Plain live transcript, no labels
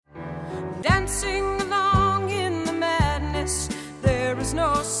dancing along in the madness. There is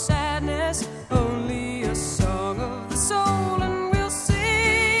no sadness, only a song of the soul, and we'll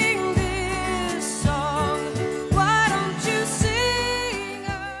sing this song. Why don't you sing?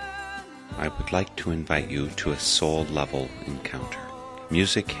 I would like to invite you to a soul-level encounter.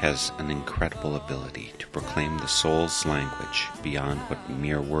 Music has an incredible ability to proclaim the soul's language beyond what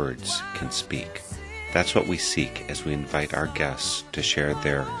mere words can speak. That's what we seek as we invite our guests to share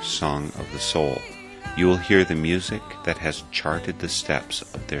their song of the soul. You will hear the music that has charted the steps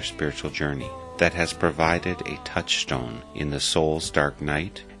of their spiritual journey, that has provided a touchstone in the soul's dark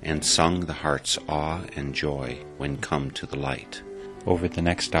night and sung the heart's awe and joy when come to the light. Over the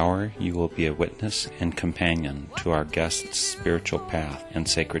next hour, you will be a witness and companion to our guests' spiritual path and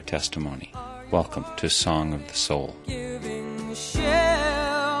sacred testimony. Welcome to Song of the Soul. Giving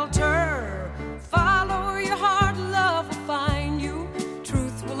shelter, follow your heart, love will find you,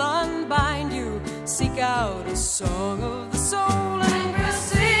 truth will unbind you, seek out a song of the soul, and we'll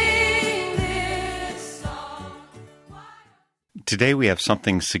sing this song. Today we have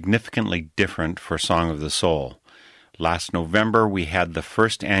something significantly different for Song of the Soul. Last November, we had the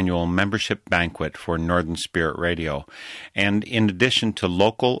first annual membership banquet for Northern Spirit Radio, and in addition to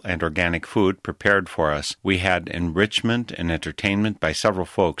local and organic food prepared for us, we had enrichment and entertainment by several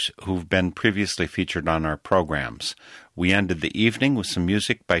folks who've been previously featured on our programs. We ended the evening with some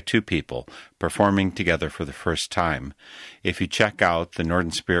music by two people, performing together for the first time. If you check out the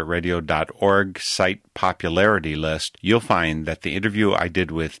NorthernSpiritRadio.org site popularity list, you'll find that the interview I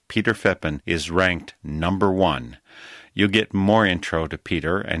did with Peter Phippen is ranked number 1. You'll get more intro to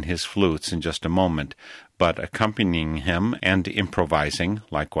Peter and his flutes in just a moment, but accompanying him and improvising,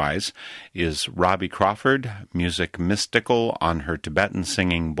 likewise, is Robbie Crawford, music mystical on her Tibetan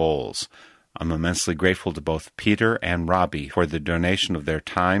singing bowls. I'm immensely grateful to both Peter and Robbie for the donation of their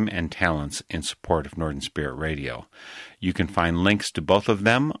time and talents in support of Northern Spirit Radio. You can find links to both of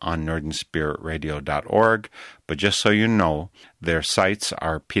them on northernspiritradio.org, but just so you know, their sites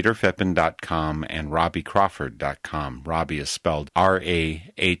are peterphippen.com and robbiecrawford.com. Robbie is spelled R-A-H-B-I.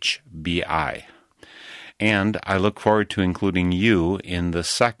 And I look forward to including you in the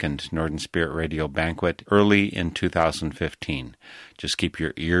second Northern Spirit Radio banquet early in 2015. Just keep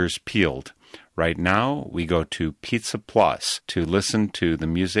your ears peeled. Right now, we go to Pizza Plus to listen to the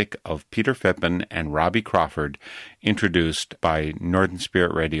music of Peter Phippen and Robbie Crawford, introduced by Northern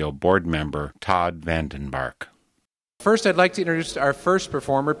Spirit Radio board member Todd Vandenbark. First, I'd like to introduce our first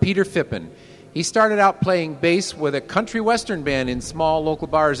performer, Peter Phippen. He started out playing bass with a country western band in small local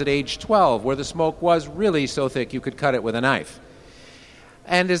bars at age 12, where the smoke was really so thick you could cut it with a knife.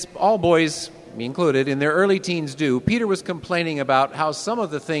 And as all boys, me included, in their early teens do, Peter was complaining about how some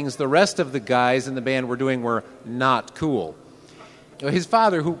of the things the rest of the guys in the band were doing were not cool. His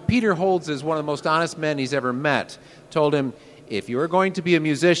father, who Peter holds as one of the most honest men he's ever met, told him, if you're going to be a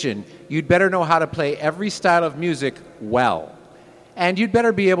musician, you'd better know how to play every style of music well. And you'd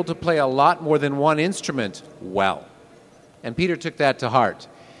better be able to play a lot more than one instrument well. And Peter took that to heart.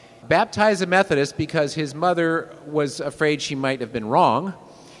 Baptized a Methodist because his mother was afraid she might have been wrong,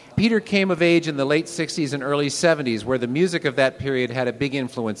 Peter came of age in the late 60s and early 70s, where the music of that period had a big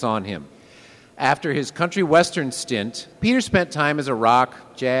influence on him. After his country western stint, Peter spent time as a rock,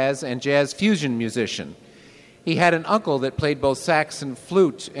 jazz, and jazz fusion musician. He had an uncle that played both sax and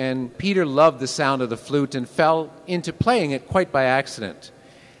flute, and Peter loved the sound of the flute and fell into playing it quite by accident.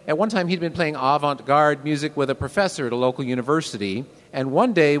 At one time, he'd been playing avant-garde music with a professor at a local university, and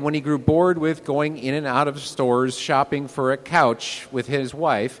one day, when he grew bored with going in and out of stores shopping for a couch with his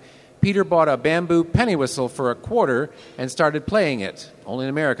wife, Peter bought a bamboo penny whistle for $0.25 and started playing it. Only in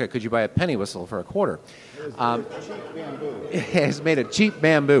America could you buy a penny whistle for $0.25. Cheap bamboo. It's made of cheap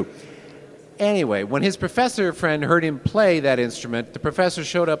bamboo. Anyway, when his professor friend heard him play that instrument, the professor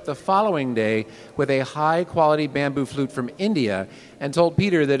showed up the following day with a high-quality bamboo flute from India and told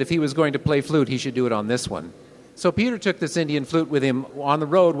Peter that if he was going to play flute, he should do it on this one. So Peter took this Indian flute with him on the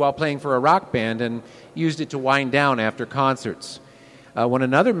road while playing for a rock band and used it to wind down after concerts. When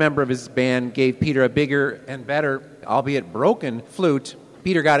another member of his band gave Peter a bigger and better, albeit broken, flute,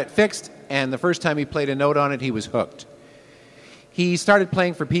 Peter got it fixed, and the first time he played a note on it, he was hooked. He started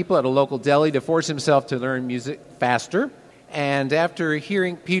playing for people at a local deli to force himself to learn music faster, and after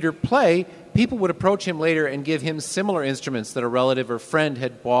hearing Peter play, people would approach him later and give him similar instruments that a relative or friend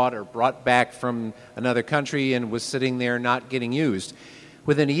had bought or brought back from another country and was sitting there not getting used.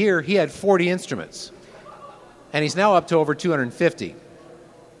 Within a year, he had 40 instruments, and he's now up to over 250.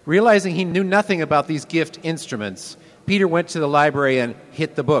 Realizing he knew nothing about these gift instruments, Peter went to the library and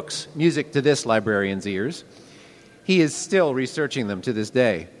hit the books, music to this librarian's ears. He is still researching them to this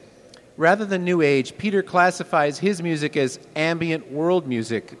day. Rather than New Age, Peter classifies his music as ambient world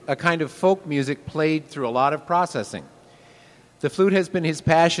music, a kind of folk music played through a lot of processing. The flute has been his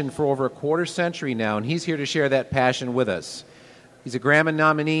passion for over a quarter century now, and he's here to share that passion with us. He's a Grammy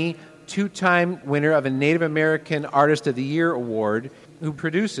nominee, two-time winner of a Native American Artist of the Year award, who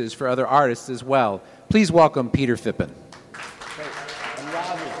produces for other artists as well. Please welcome Peter Phippen. And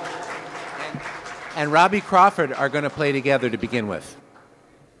Robbie. And Robbie Crawford are going to play together to begin with.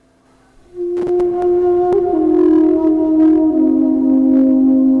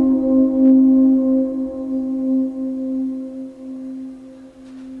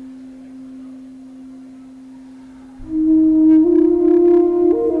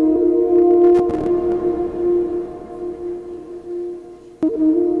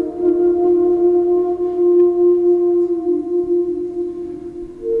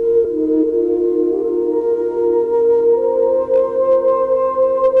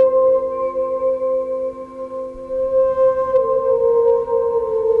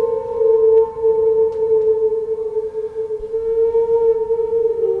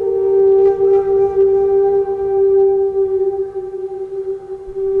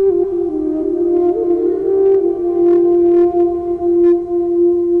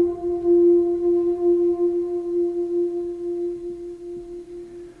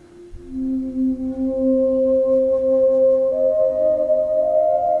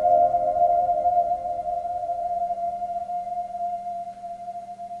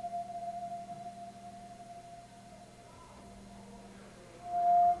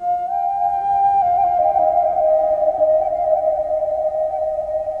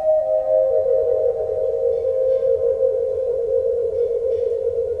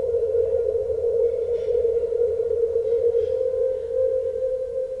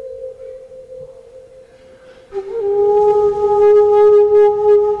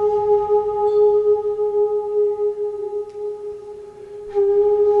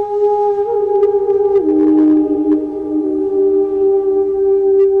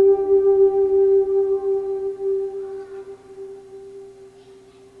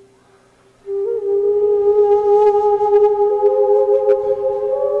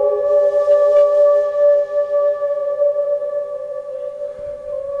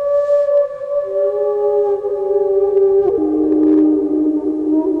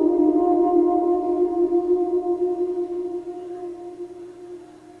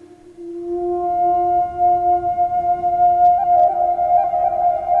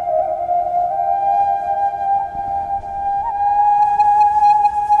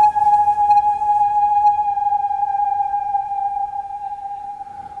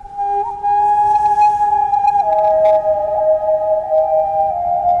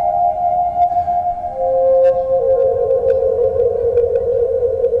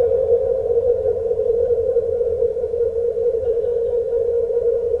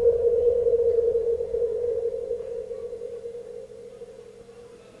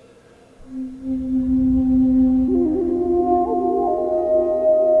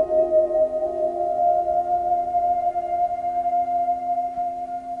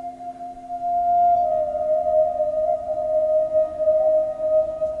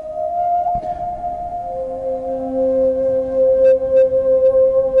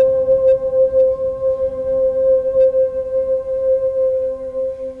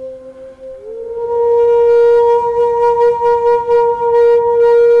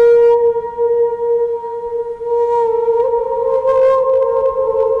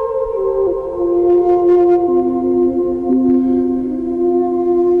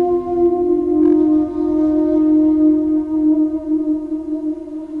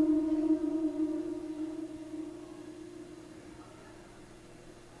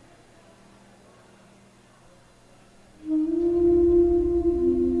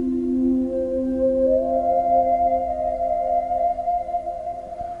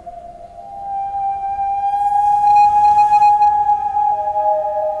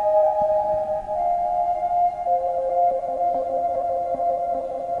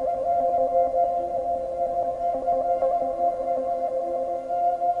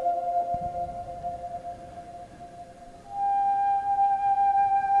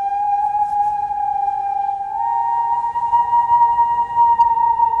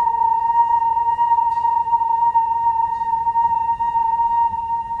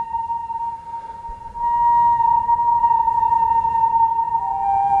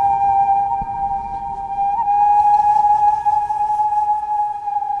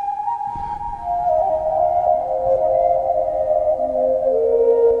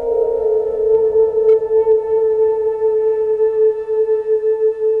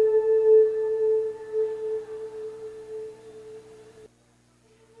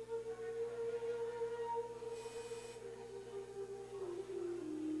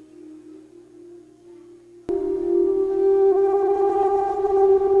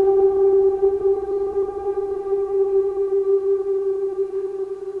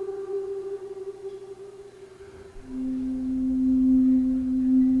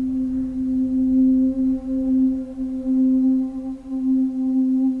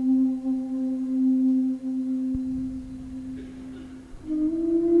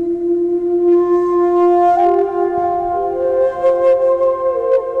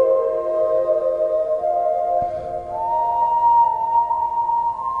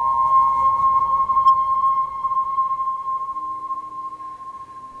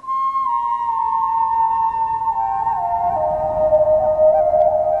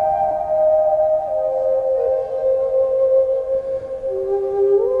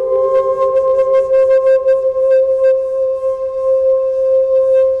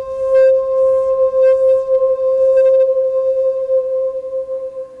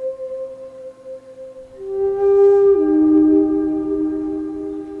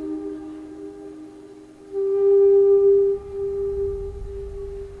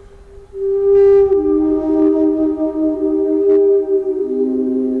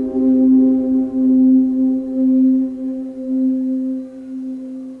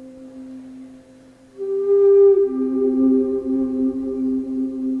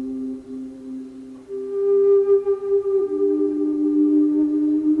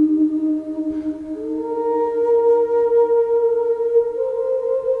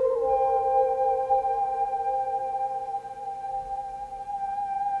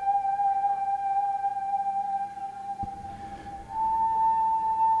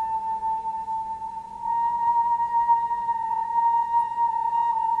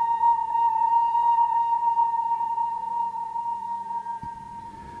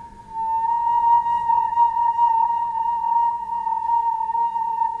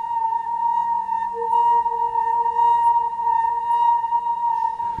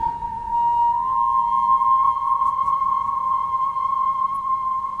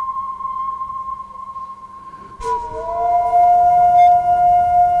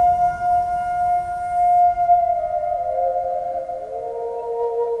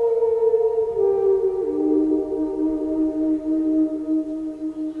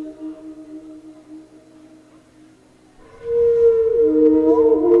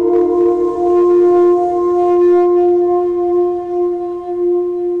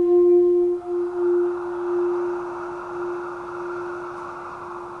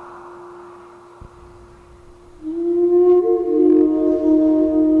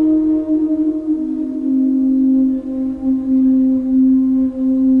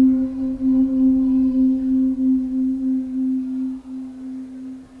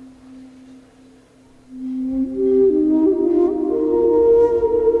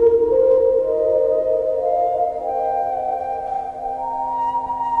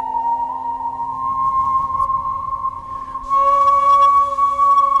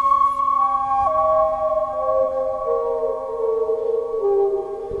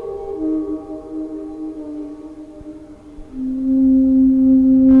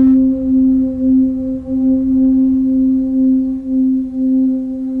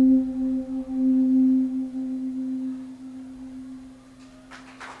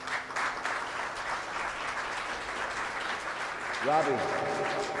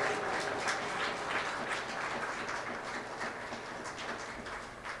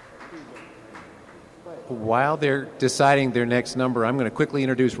 while they're deciding their next number, I'm going to quickly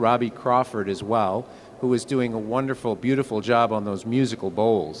introduce Robbie Crawford as well, who is doing a wonderful, beautiful job on those musical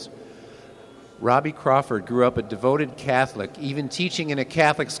bowls. Robbie Crawford grew up a devoted Catholic, even teaching in a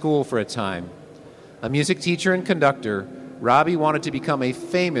Catholic school for a time. A music teacher and conductor, Robbie wanted to become a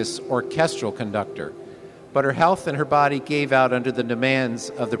famous orchestral conductor, but her health and her body gave out under the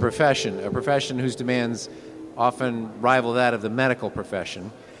demands of the profession, a profession whose demands often rival that of the medical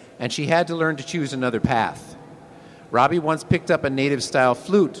profession, and she had to learn to choose another path. Robbie once picked up a native-style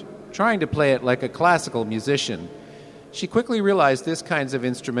flute, trying to play it like a classical musician. She quickly realized this kind of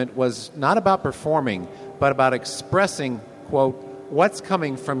instrument was not about performing, but about expressing, quote, what's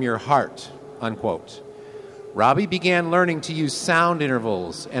coming from your heart, unquote. Robbie began learning to use sound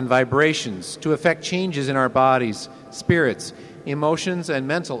intervals and vibrations to affect changes in our bodies, spirits, emotions, and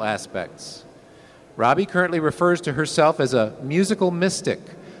mental aspects. Robbie currently refers to herself as a musical mystic,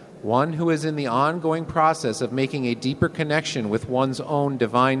 one who is in the ongoing process of making a deeper connection with one's own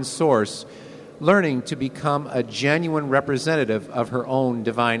divine source, learning to become a genuine representative of her own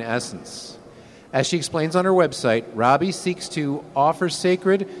divine essence. As she explains on her website, Robbie seeks to offer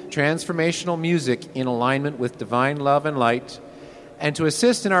sacred, transformational music in alignment with divine love and light, and to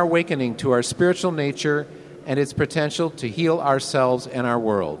assist in our awakening to our spiritual nature and its potential to heal ourselves and our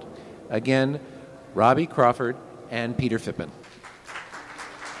world. Again, Robbie Crawford and Peter Phippen.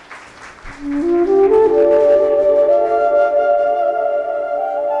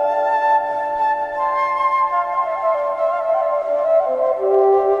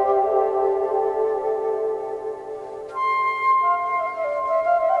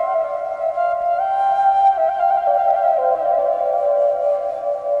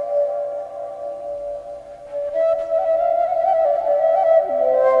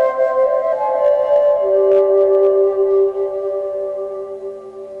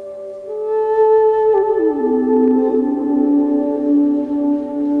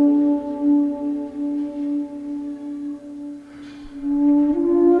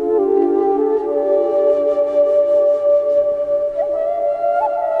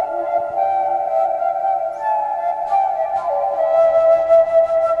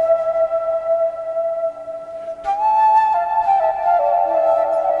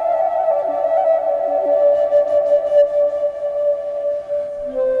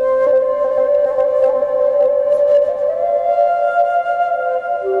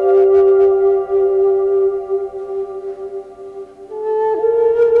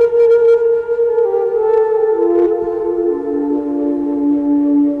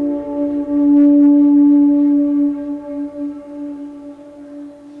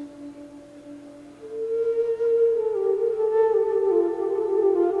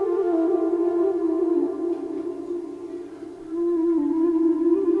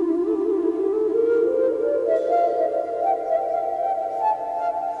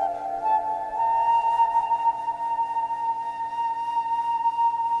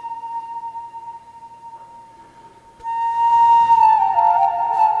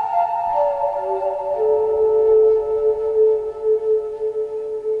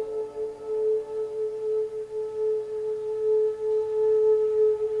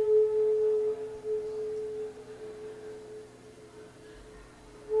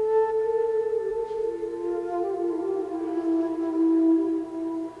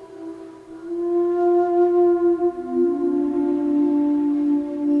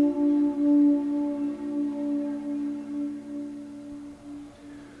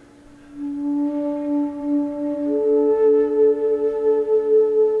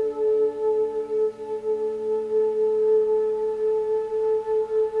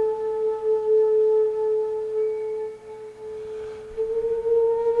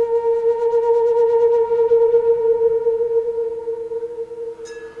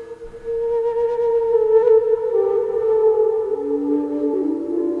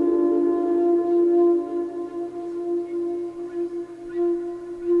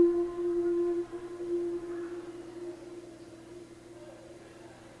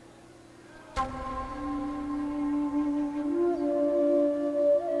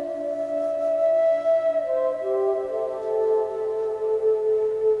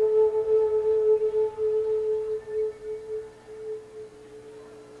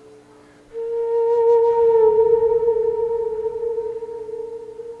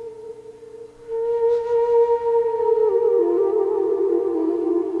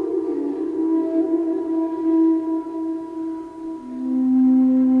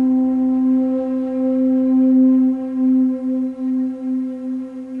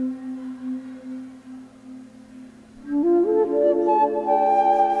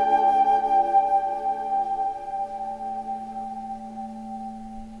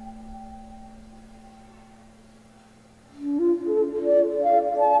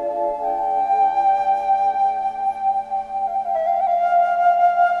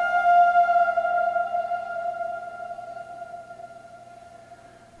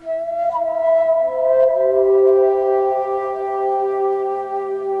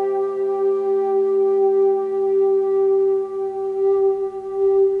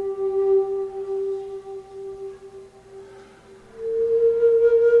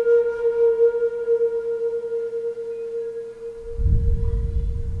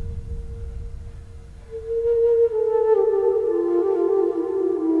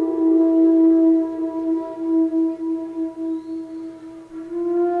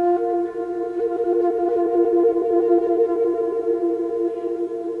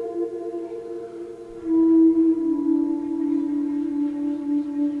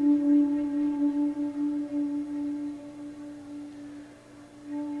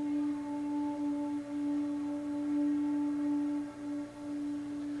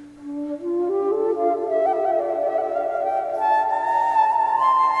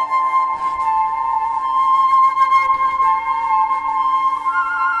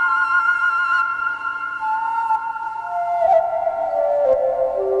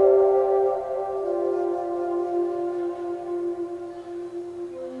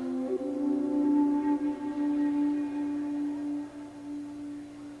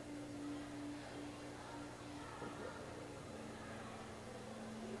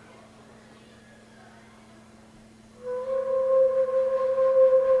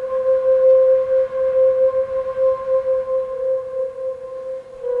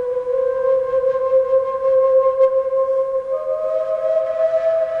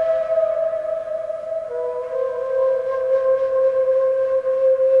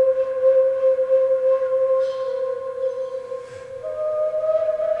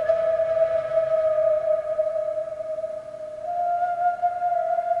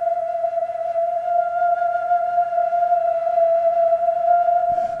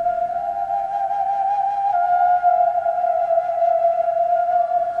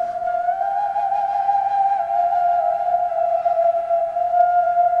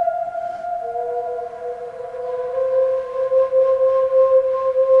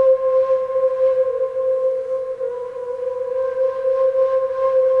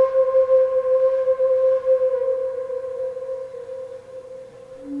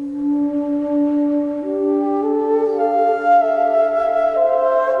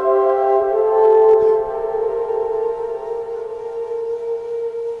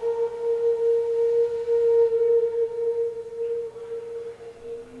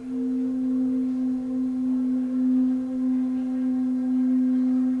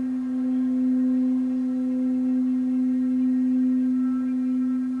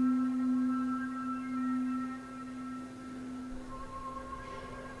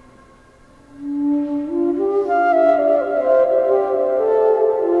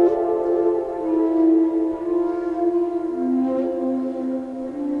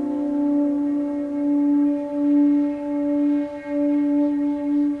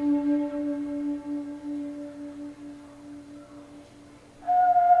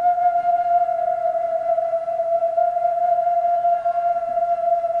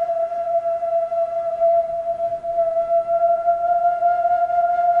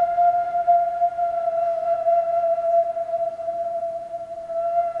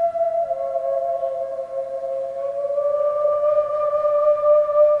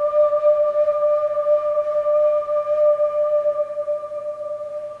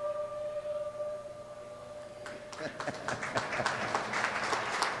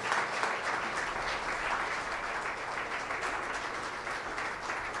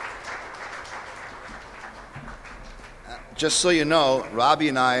 Just so you know, Robbie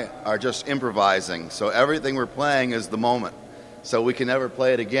and I are just improvising, so everything we're playing is the moment. So we can never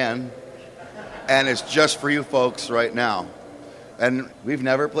play it again, and it's just for you folks right now. And we've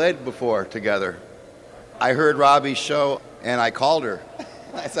never played before together. I heard Robbie's show, and I called her.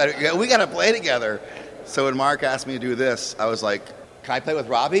 I said, yeah, we got to play together. So when Mark asked me to do this, I was like, can I play with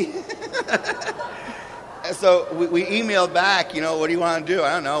Robbie? And so we emailed back, what do you want to do?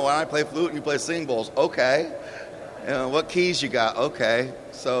 I don't know. Why don't I play flute and you play singing bowls? Okay. What keys you got? Okay.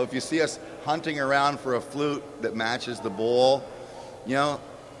 So if you see us hunting around for a flute that matches the bowl,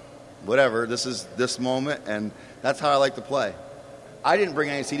 whatever. This is this moment, and that's how I like to play. I didn't bring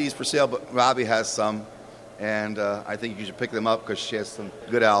any CDs for sale, but Robbie has some, and I think you should pick them up because she has some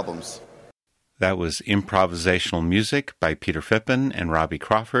good albums. That was improvisational music by Peter Phippen and Robbie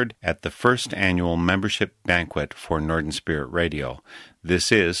Crawford at the first annual membership banquet for Northern Spirit Radio.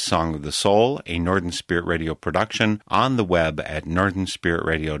 This is Song of the Soul, a Northern Spirit Radio production on the web at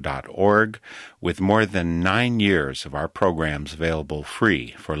northernspiritradio.org, with more than 9 years of our programs available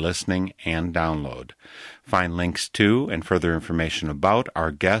free for listening and download. Find links to and further information about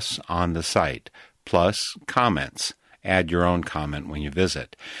our guests on the site, plus comments. Add your own comment when you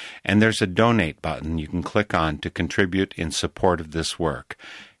visit. And there's a donate button you can click on to contribute in support of this work.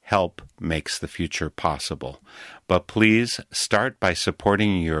 Help makes the future possible. But please start by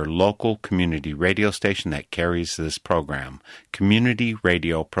supporting your local community radio station that carries this program. Community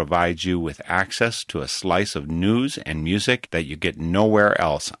radio provides you with access to a slice of news and music that you get nowhere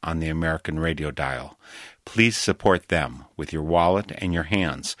else on the American radio dial. Please support them with your wallet and your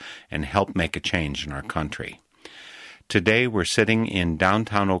hands and help make a change in our country. Today we're sitting in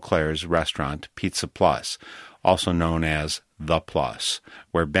downtown Eau Claire's restaurant, Pizza Plus, also known as The Plus,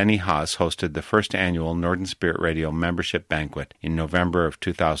 where Benny Haas hosted the first annual Northern Spirit Radio membership banquet in November of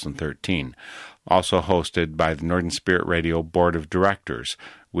 2013, also hosted by the Northern Spirit Radio Board of Directors,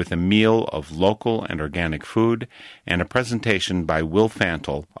 with a meal of local and organic food and a presentation by Will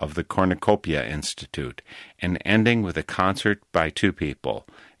Fantle of the Cornucopia Institute, and ending with a concert by two people,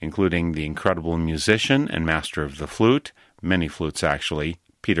 including the incredible musician and master of the flute, many flutes actually,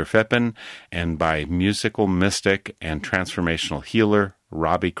 Peter Phippen, and by musical mystic and transformational healer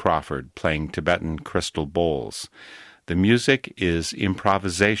Robbie Crawford playing Tibetan crystal bowls. The music is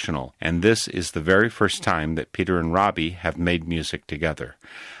improvisational, and this is the very first time that Peter and Robbie have made music together.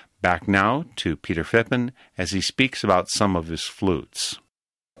 Back now to Peter Phippen as he speaks about some of his flutes.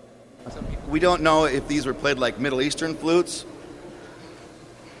 We don't know if these were played like Middle Eastern flutes.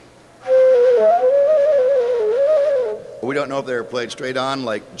 We don't know if they were played straight on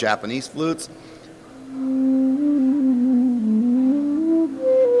like Japanese flutes.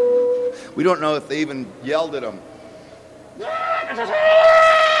 We don't know if they even yelled at them.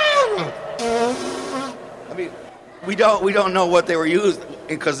 I mean, we don't know what they were used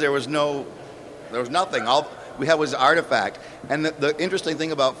because there was nothing. All we had was artifact. And the interesting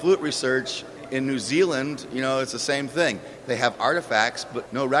thing about flute research in New Zealand, it's the same thing. They have artifacts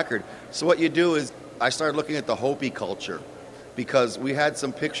but no record. So what you do is I started looking at the Hopi culture because we had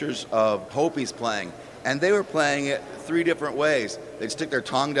some pictures of Hopis playing, and they were playing it 3 different ways. They'd stick their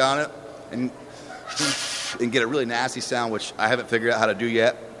tongue down it and get a really nasty sound, which I haven't figured out how to do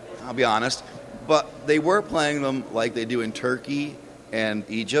yet, I'll be honest. But they were playing them like they do in Turkey and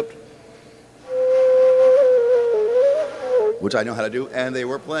Egypt, which I know how to do, and they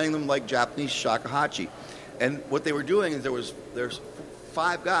were playing them like Japanese shakuhachi. And what they were doing is there's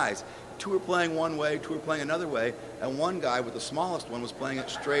 5 guys. 2 were playing one way, 2 were playing another way, and one guy with the smallest one was playing it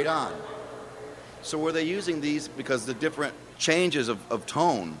straight on. So were they using these because the different changes of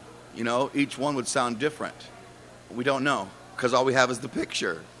tone, each one would sound different? We don't know, because all we have is the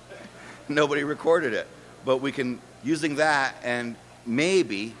picture. Nobody recorded it. But we can, using that, and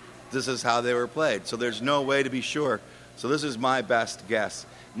maybe this is how they were played. So there's no way to be sure. So this is my best guess.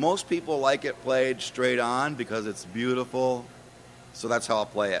 Most people like it played straight on because it's beautiful, so that's how I'll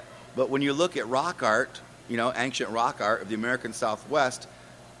play it. But when you look at rock art, ancient rock art of the American Southwest,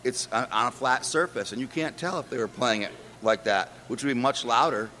 it's on a flat surface, and you can't tell if they were playing it like that, which would be much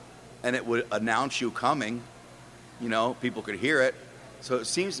louder, and it would announce you coming. People could hear it. So it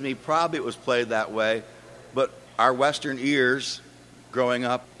seems to me probably it was played that way, but our Western ears, growing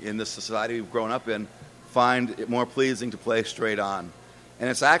up in the society we've grown up in, find it more pleasing to play straight on. And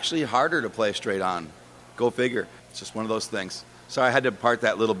it's actually harder to play straight on. Go figure. It's just one of those things. Sorry, I had to part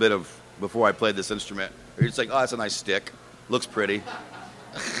that little bit of before I played this instrument. You're just like, oh, that's a nice stick. Looks pretty.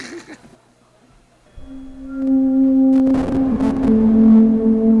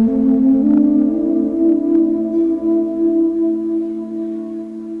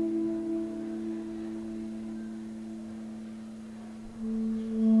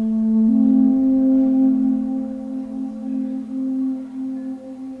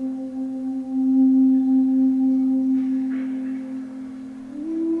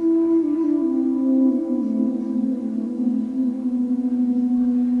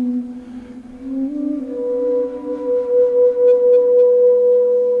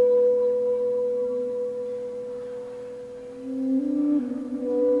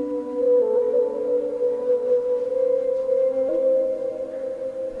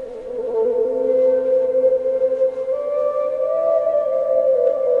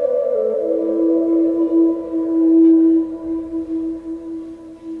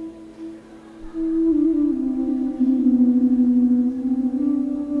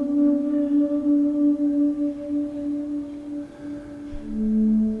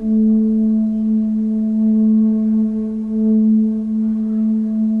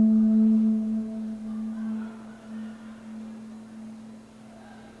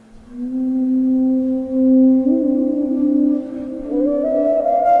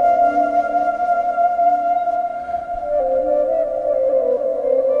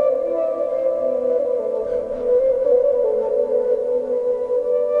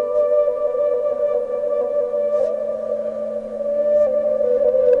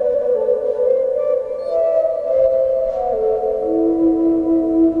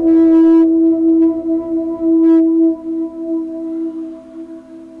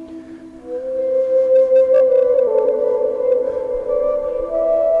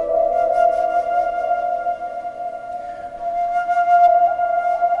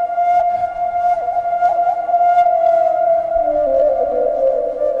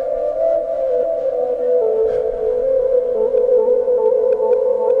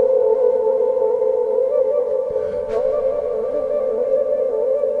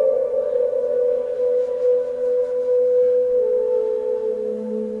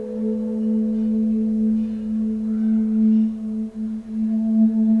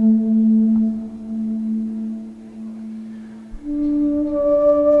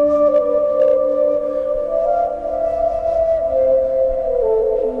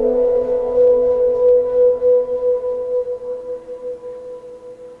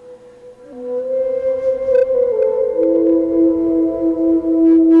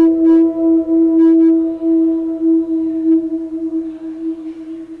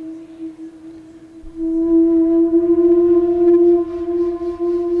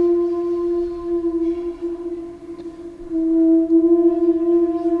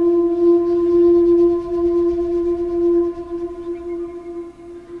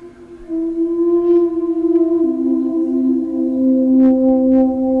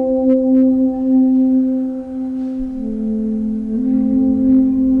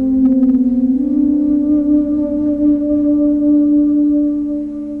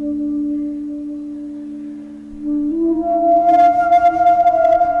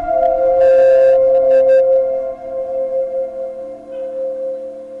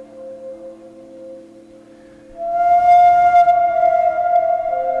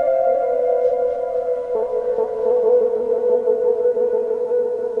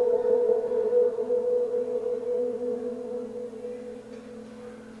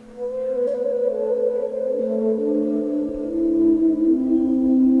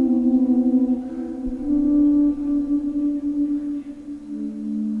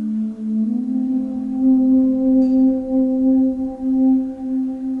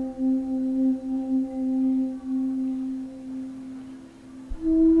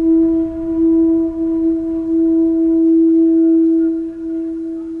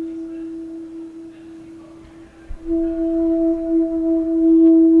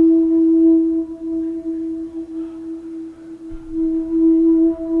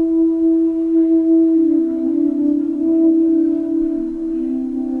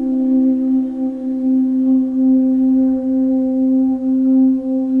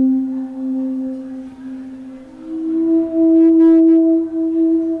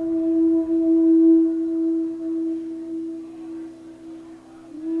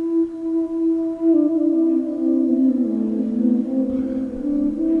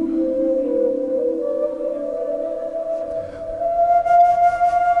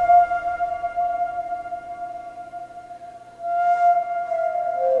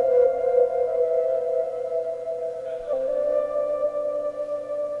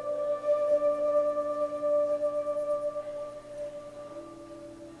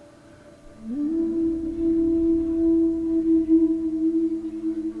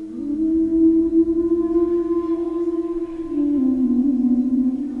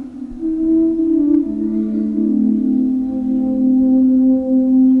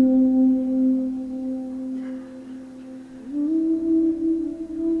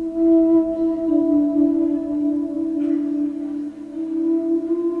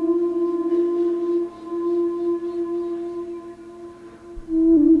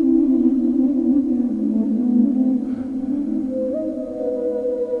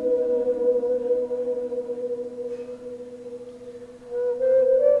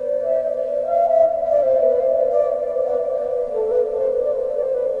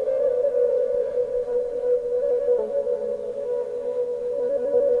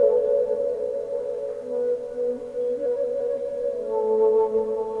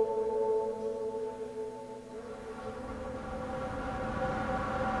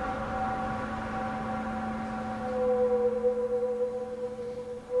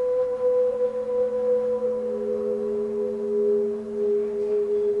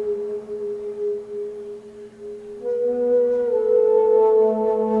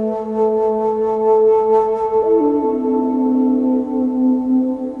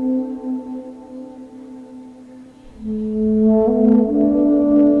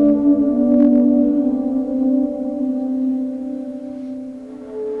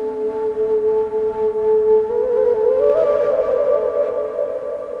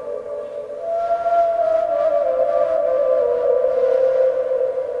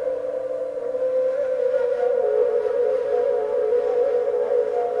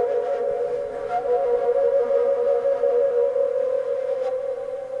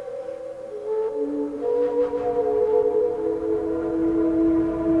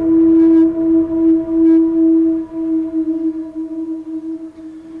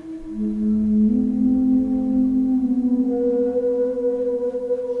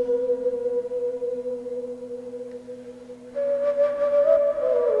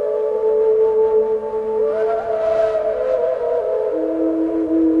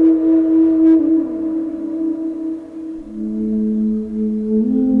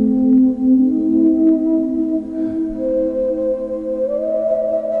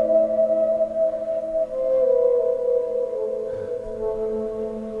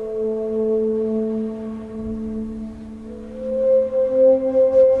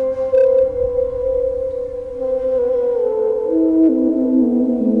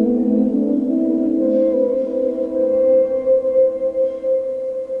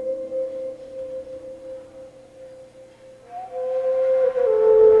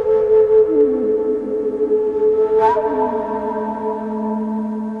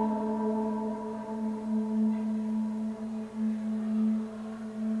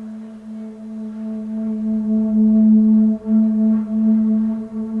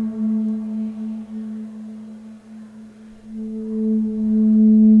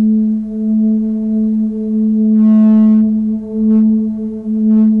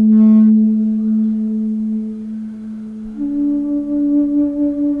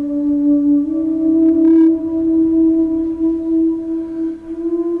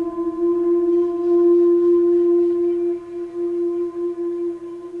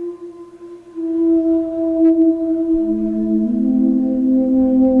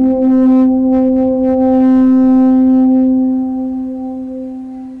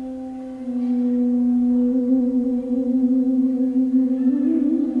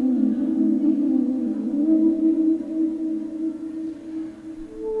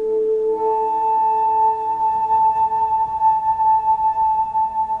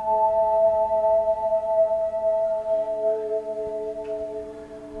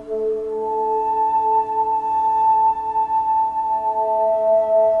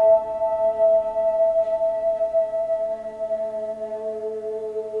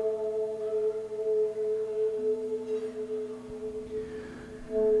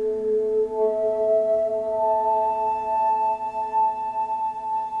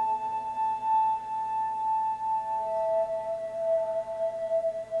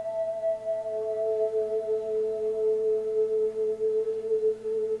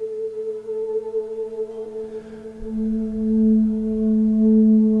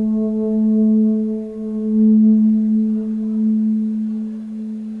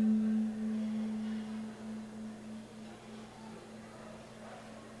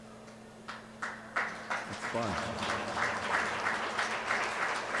 fun.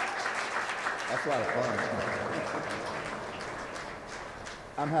 That's a lot of fun.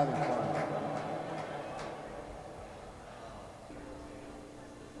 I'm having fun.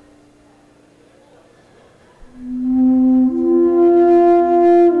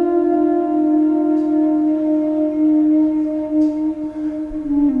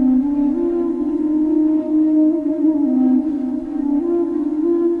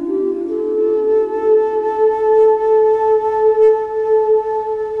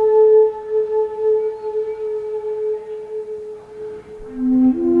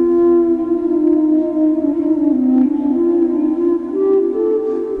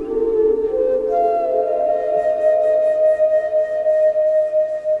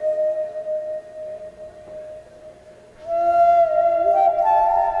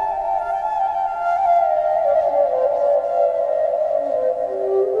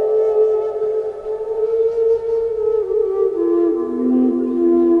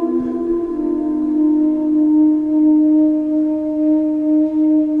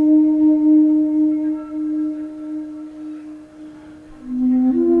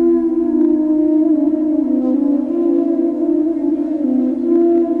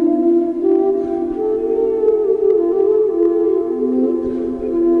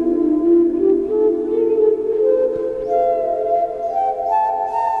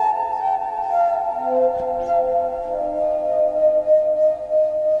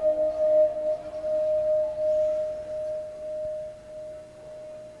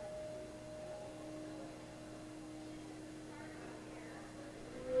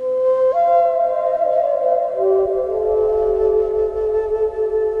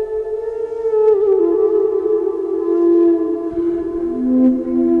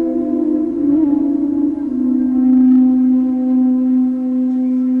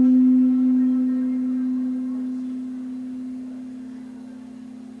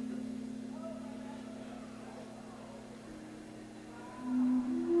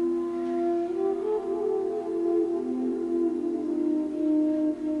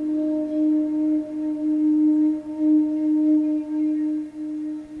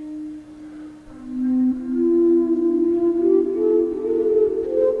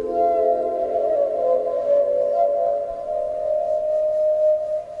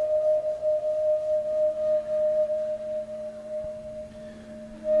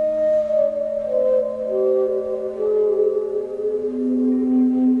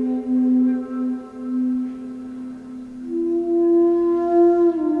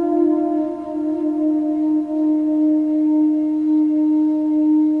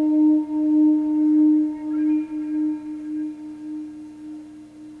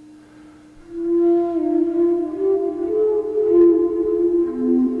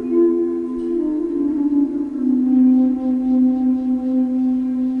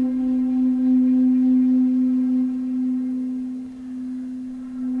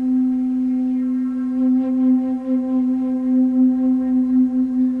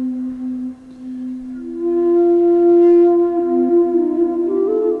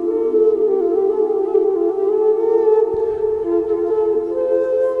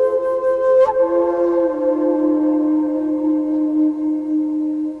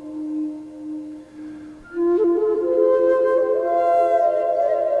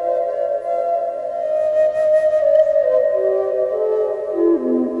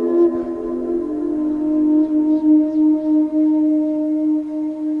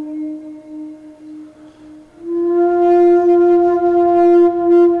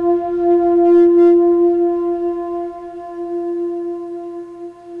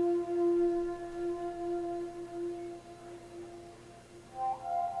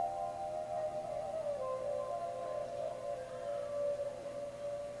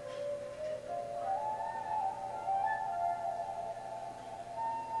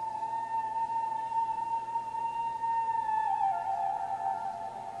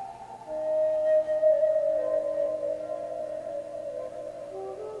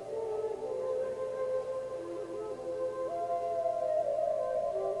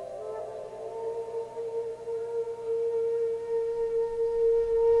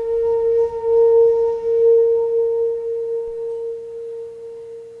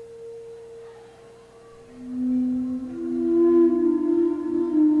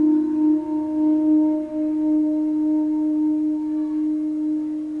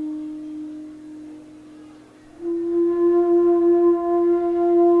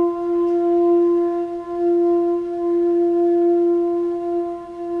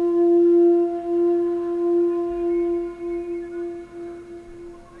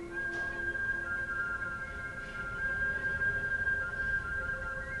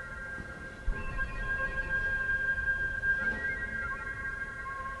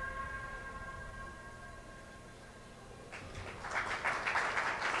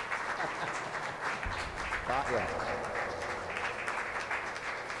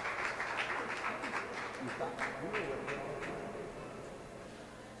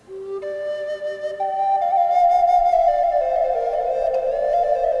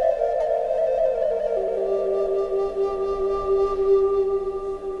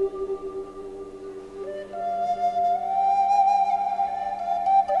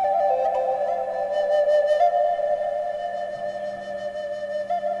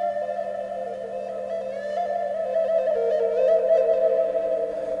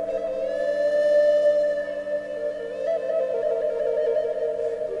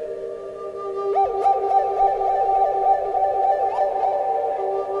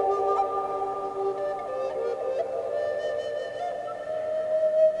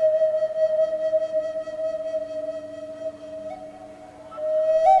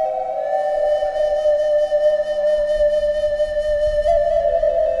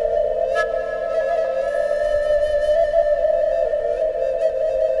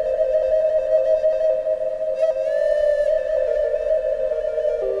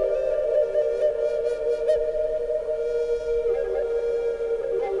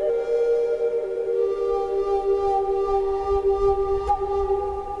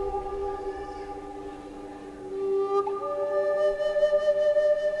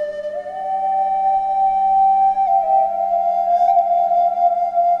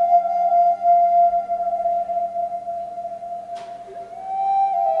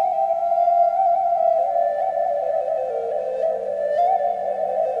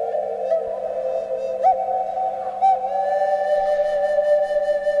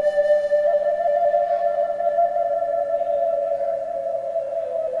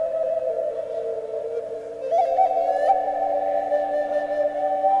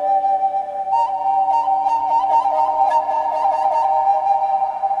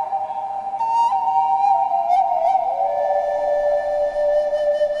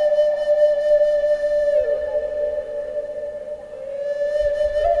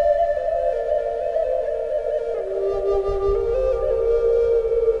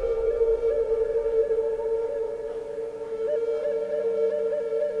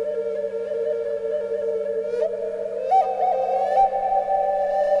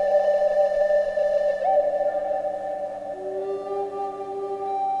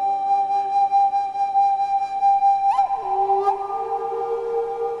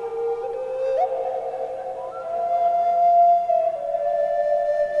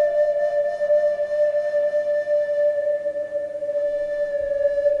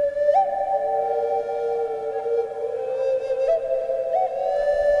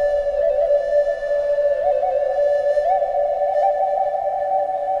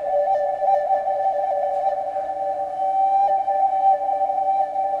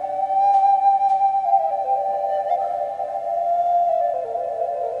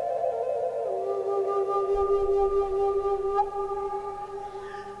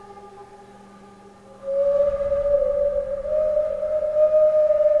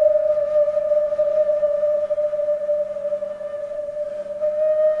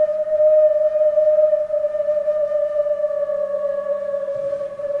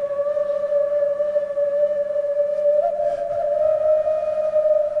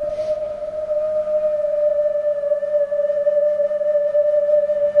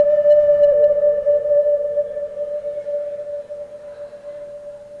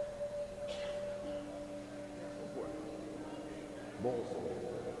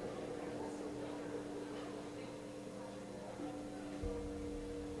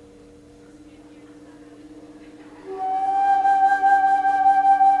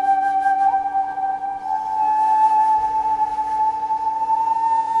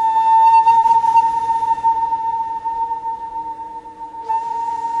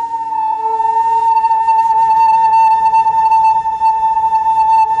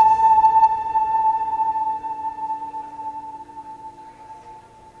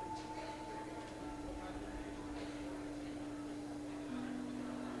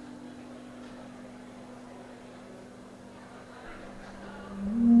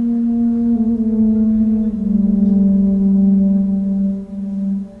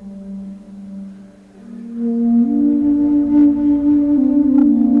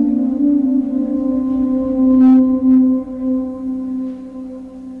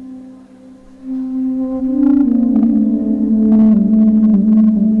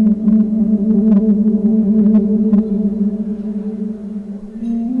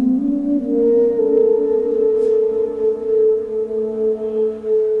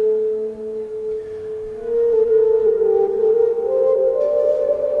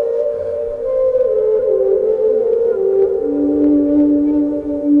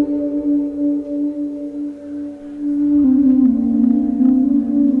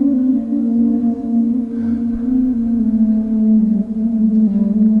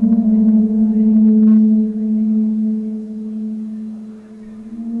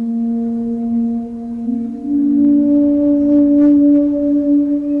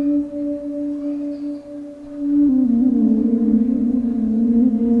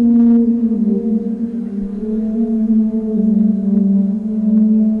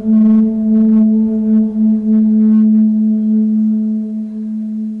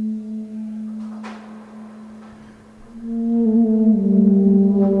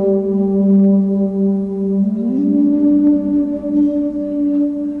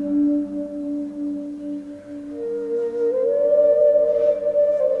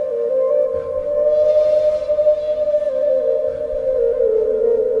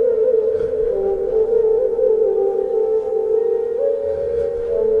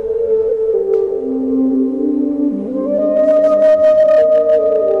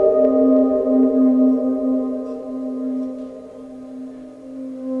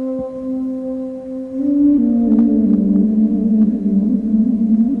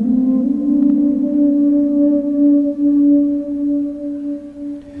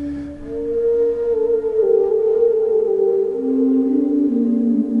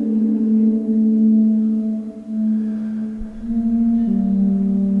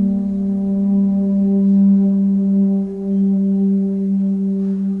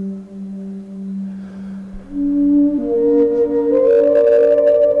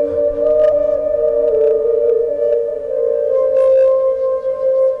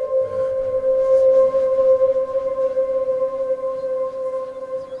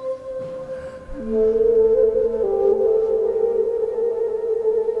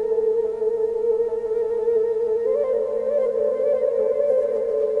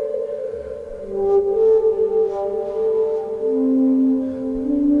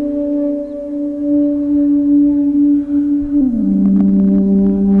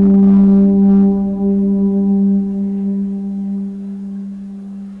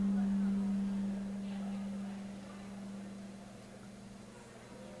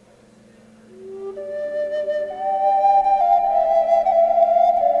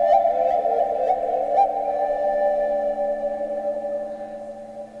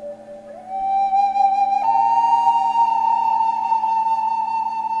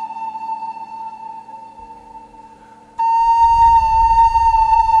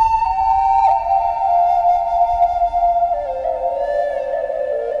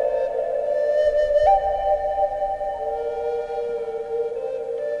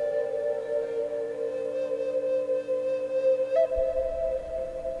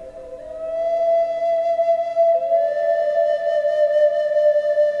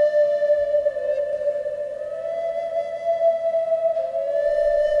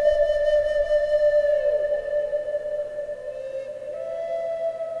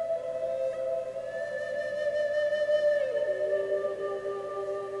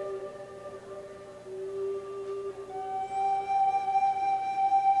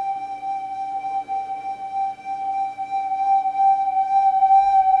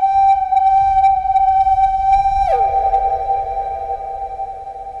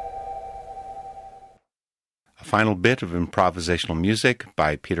 final bit of improvisational music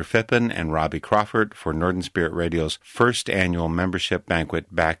by Peter Phippen and Robbie Crawford for Northern Spirit Radio's first annual membership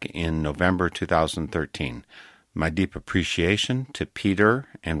banquet back in November 2013. My deep appreciation to Peter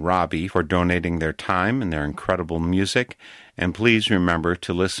and Robbie for donating their time and their incredible music, and please remember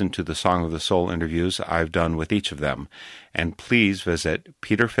to listen to the Song of the Soul interviews I've done with each of them, and please visit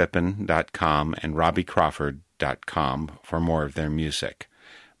peterphippen.com and robbiecrawford.com for more of their music.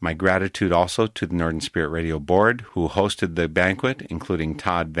 My gratitude also to the Northern Spirit Radio Board, who hosted the banquet, including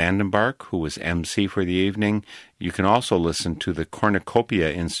Todd Vandenbark, who was MC for the evening. You can also listen to the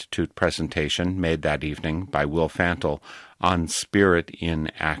Cornucopia Institute presentation made that evening by Will Fantle on Spirit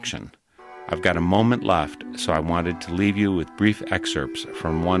in Action. I've got a moment left, so I wanted to leave you with brief excerpts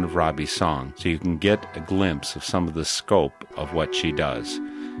from one of Robbie's songs so you can get a glimpse of some of the scope of what she does.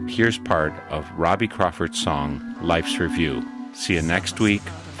 Here's part of Robbie Crawford's song, Life's Review. See you next week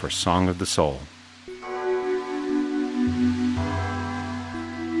for Song of the Soul.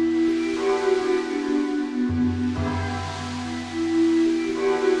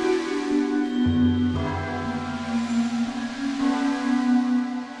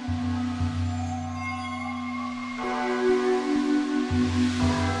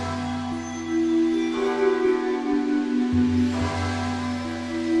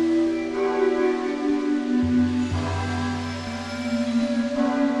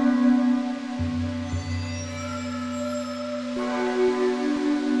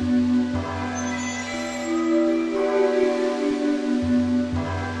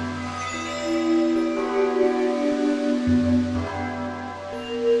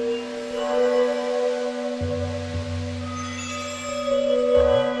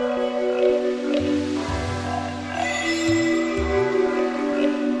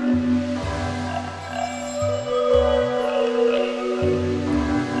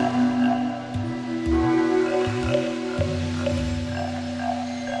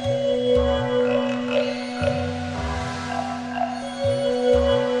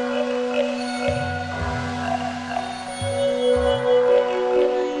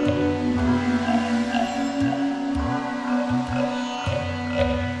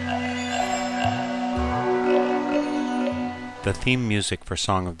 The theme music for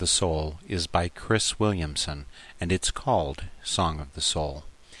Song of the Soul is by Chris Williamson, and it's called Song of the Soul.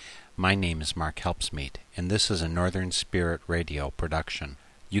 My name is Mark Helpsmeet, and this is a Northern Spirit Radio production.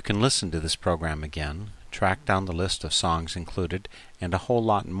 You can listen to this program again, track down the list of songs included, and a whole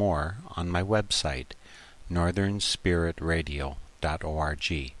lot more on my website,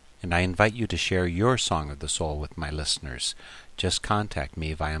 northernspiritradio.org. And I invite you to share your Song of the Soul with my listeners. Just contact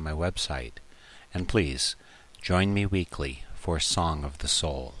me via my website. And please, join me weekly for Song of the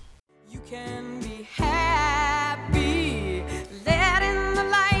Soul. You can be happy, let in the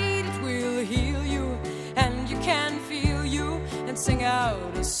light, it will heal you, and you can feel you, and sing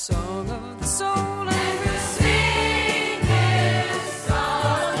out a song.